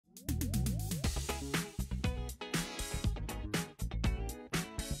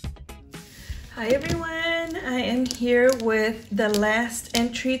Hi everyone, I am here with the last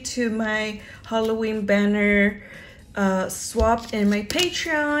entry to my Halloween banner swap in my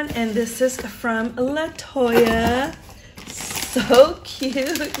Patreon, and this is from LaToya. So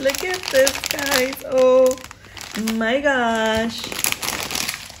cute. Look at this, guys. Oh my gosh.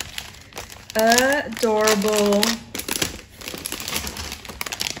 Adorable.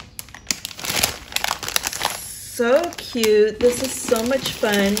 So cute. This is so much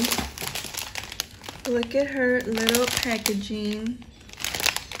fun. Look at her little packaging.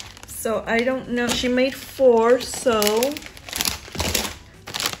 So I don't know, she made 4, so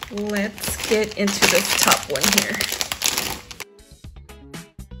let's get into this top one here.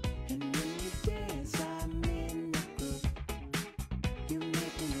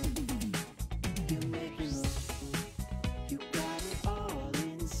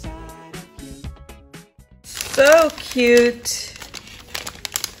 So cute.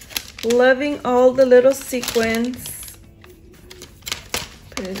 Loving all the little sequins.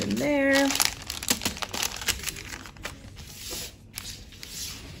 Put it in there.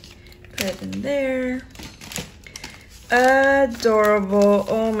 Put it in there. Adorable.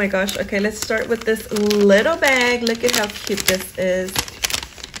 Oh my gosh. Okay, let's start with this little bag. Look at how cute this is.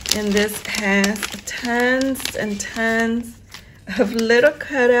 And this has tons and tons of little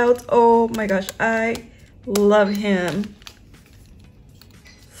cutouts. Oh my gosh, I love him.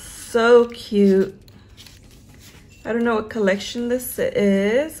 So cute. I don't know what collection this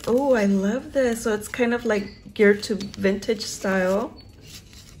is. Oh, I love this. So it's kind of like geared to vintage style.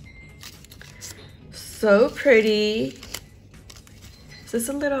 So pretty. Is this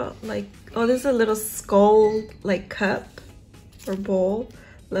a little like, oh, this is a little skull like cup or bowl.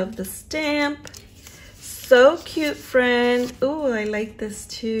 Love the stamp. So cute, friend. Oh, I like this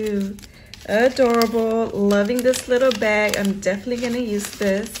too. Adorable. Loving this little bag. I'm definitely gonna use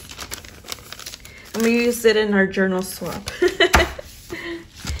this. I'm gonna use it in our journal swap.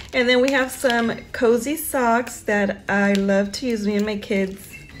 And then we have some cozy socks that I love to use. Me and my kids,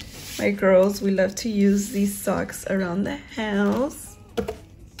 my girls, we love to use these socks around the house.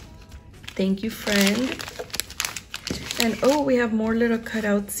 Thank you, friend. And oh, we have more little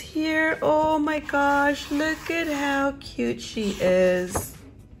cutouts here. Oh my gosh, look at how cute she is.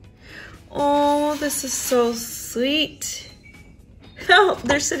 Oh, this is so sweet. Oh,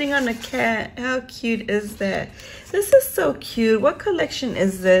 they're sitting on a cat. How cute is that? This is so cute. What collection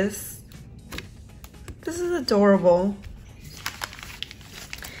is this? This is adorable.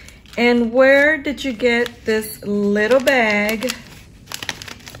 And where did you get this little bag?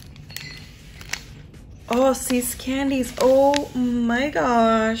 Oh, See's Candies. Oh my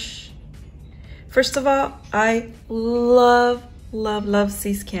gosh. First of all, I love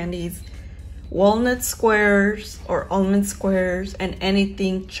See's Candies. Walnut squares or almond squares and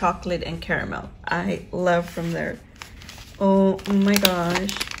anything chocolate and caramel. I love from there. Oh my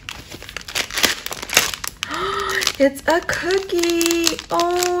gosh. It's a cookie.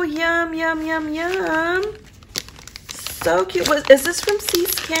 Oh, yum, yum, yum, yum. So cute. Is this from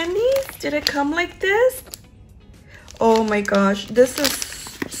See's Candies? Did it come like this? Oh my gosh. This is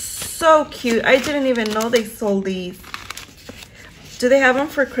so cute. I didn't even know they sold these. Do they have them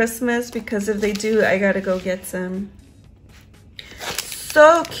for Christmas? Because if they do, I gotta go get some.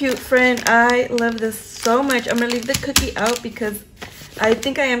 So cute, friend. I love this so much. I'm gonna leave the cookie out because I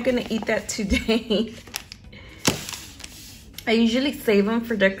think I am gonna eat that today. I usually save them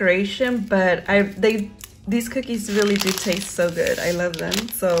for decoration, but these cookies really do taste so good. I love them,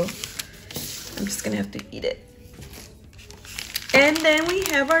 so I'm just gonna have to eat it. And then we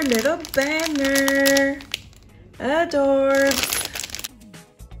have our little banner. Adorbs.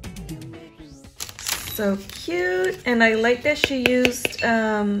 So cute. And I like that she used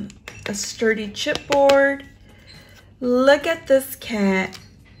a sturdy chipboard. Look at this cat.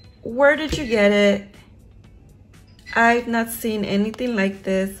 Where did you get it? I've not seen anything like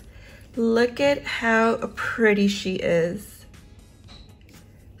this. Look at how pretty she is.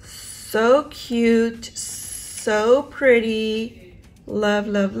 So cute, so pretty. Love,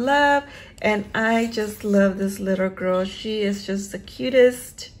 love, love. And I just love this little girl. She is just the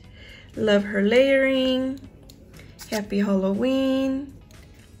cutest. Love her layering. Happy Halloween.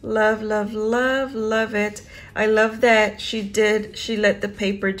 Love, love, love, love it. I love that she let the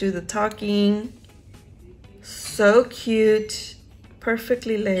paper do the talking. So cute.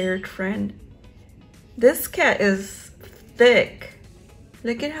 Perfectly layered, friend. This cat is thick.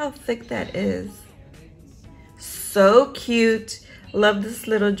 Look at how thick that is. So cute. Love this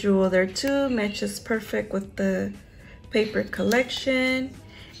little jewel there too. Matches perfect with the paper collection.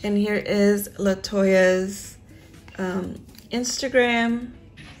 And here is LaToya's Instagram.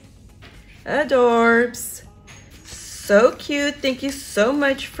 Adorbs. So cute. Thank you so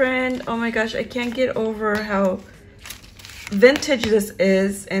much, friend. Oh my gosh, I can't get over how vintage this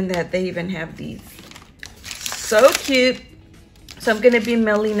is and that they even have these. So cute. So I'm going to be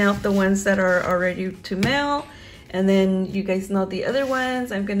mailing out the ones that are already to mail. And then you guys know the other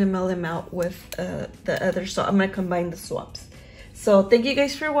ones. I'm going to mail them out with the other. So I'm going to combine the swaps. So thank you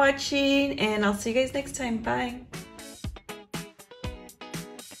guys for watching. And I'll see you guys next time. Bye.